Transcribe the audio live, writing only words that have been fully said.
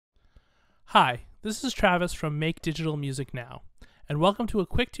Hi, this is Travis from Make Digital Music Now, and welcome to a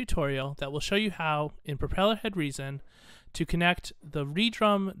quick tutorial that will show you how, in Propellerhead Reason, to connect the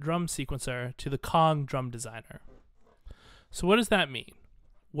Redrum drum sequencer to the Kong drum designer. So what does that mean?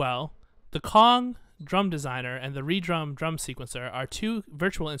 Well, the Kong drum designer and the Redrum drum sequencer are two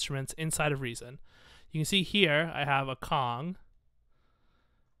virtual instruments inside of Reason. You can see here I have a Kong,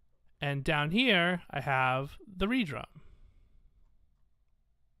 and down here I have the Redrum.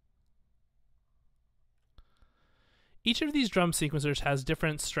 Each of these drum sequencers has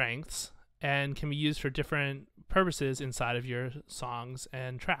different strengths and can be used for different purposes inside of your songs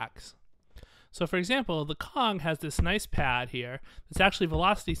and tracks. So for example, the Kong has this nice pad here that's actually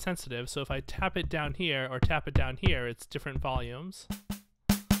velocity sensitive, so if I tap it down here or tap it down here, it's different volumes.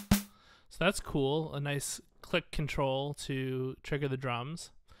 So that's cool, a nice click control to trigger the drums.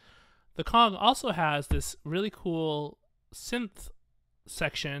 The Kong also has this really cool synth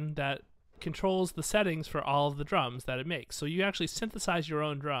section that controls the settings for all of the drums that it makes. So you actually synthesize your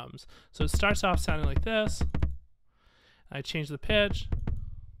own drums. So it starts off sounding like this. I change the pitch,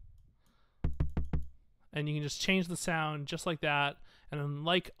 and you can just change the sound just like that. And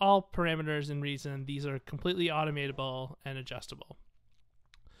unlike all parameters in Reason, these are completely automatable and adjustable.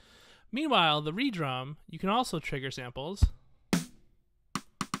 Meanwhile, the Redrum, you can also trigger samples.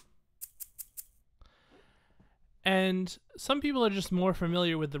 And some people are just more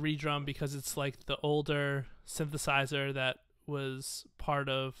familiar with the Redrum because it's like the older synthesizer that was part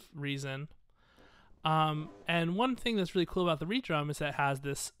of Reason. And one thing that's really cool about the Redrum is that it has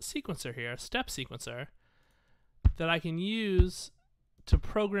this sequencer here, a step sequencer, that I can use to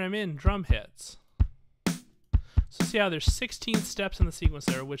program in drum hits. So see how there's 16 steps in the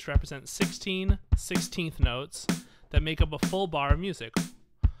sequencer, which represent 16 16th notes that make up a full bar of music.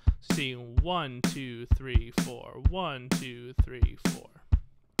 See, 1, 2, 3, 4, 1, 2, 3, 4.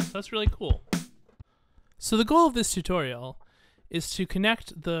 So that's really cool. So the goal of this tutorial is to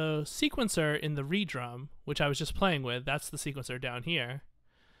connect the sequencer in the Redrum, which I was just playing with, that's the sequencer down here,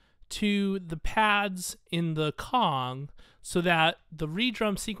 to the pads in the Kong so that the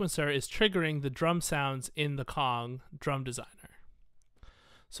Redrum sequencer is triggering the drum sounds in the Kong drum designer.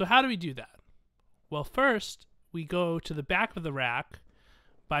 So how do we do that? Well, first we go to the back of the rack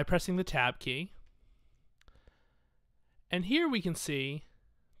by pressing the tab key. And here we can see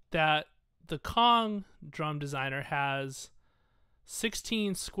that the Kong drum designer has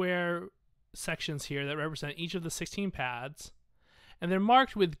 16 square sections here that represent each of the 16 pads, and they're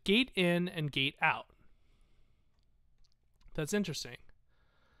marked with gate in and gate out. That's interesting.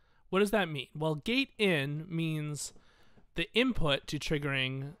 What does that mean? Well, gate in means the input to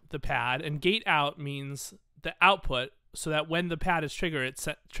triggering the pad, and gate out means the output, so that when the pad is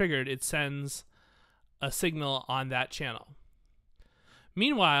triggered, it sends a signal on that channel.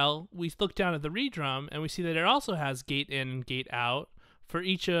 Meanwhile, we look down at the Redrum and we see that it also has gate in and gate out for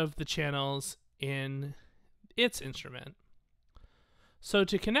each of the channels in its instrument. So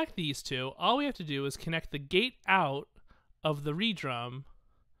to connect these two, all we have to do is connect the gate out of the Redrum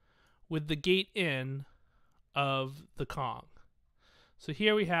with the gate in of the Kong. So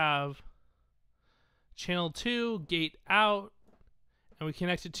here we have channel 2, gate out, and we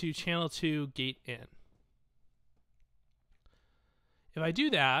connect it to channel 2, gate in. If I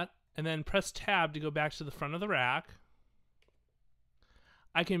do that, and then press tab to go back to the front of the rack,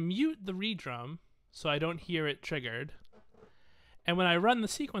 I can mute the Redrum so I don't hear it triggered. And when I run the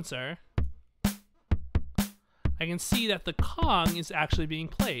sequencer, I can see that the Kong is actually being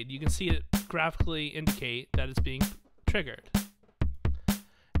played. You can see it graphically indicate that it's being triggered.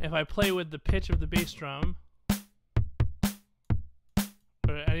 If I play with the pitch of the bass drum,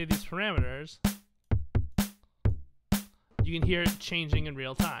 or any of these parameters, you can hear it changing in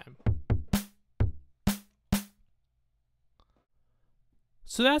real time.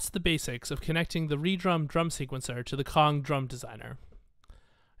 So that's the basics of connecting the Redrum drum sequencer to the Kong drum designer.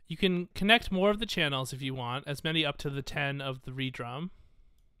 You can connect more of the channels if you want, as many up to the 10 of the Redrum.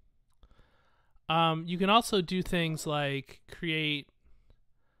 You can also do things like create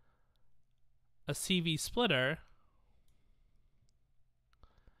a CV splitter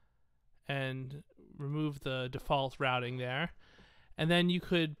and remove the default routing there, and then you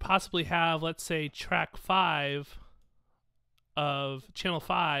could possibly have, let's say, track 5 of channel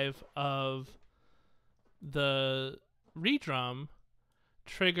 5 of the Redrum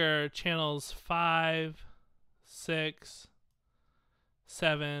trigger channels 5, 6,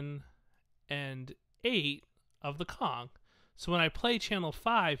 7, and 8 of the Kong. So when I play channel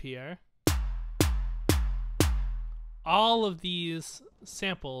 5 here, all of these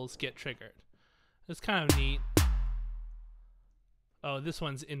samples get triggered. It's kind of neat. oh, this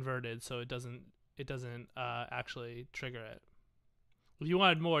one's inverted, so it doesn't actually trigger it. If you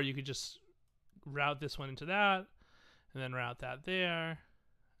wanted more, you could just route this one into that, and then route that there,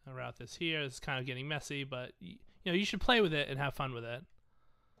 and route this here. It's kind of getting messy, but you should play with it and have fun with it.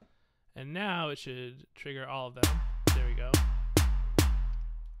 And now it should trigger all of them. There we go. So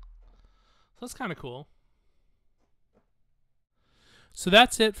that's kind of cool. So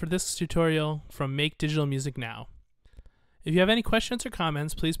that's it for this tutorial from Make Digital Music Now. If you have any questions or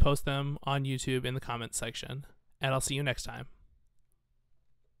comments, please post them on YouTube in the comments section. And I'll see you next time.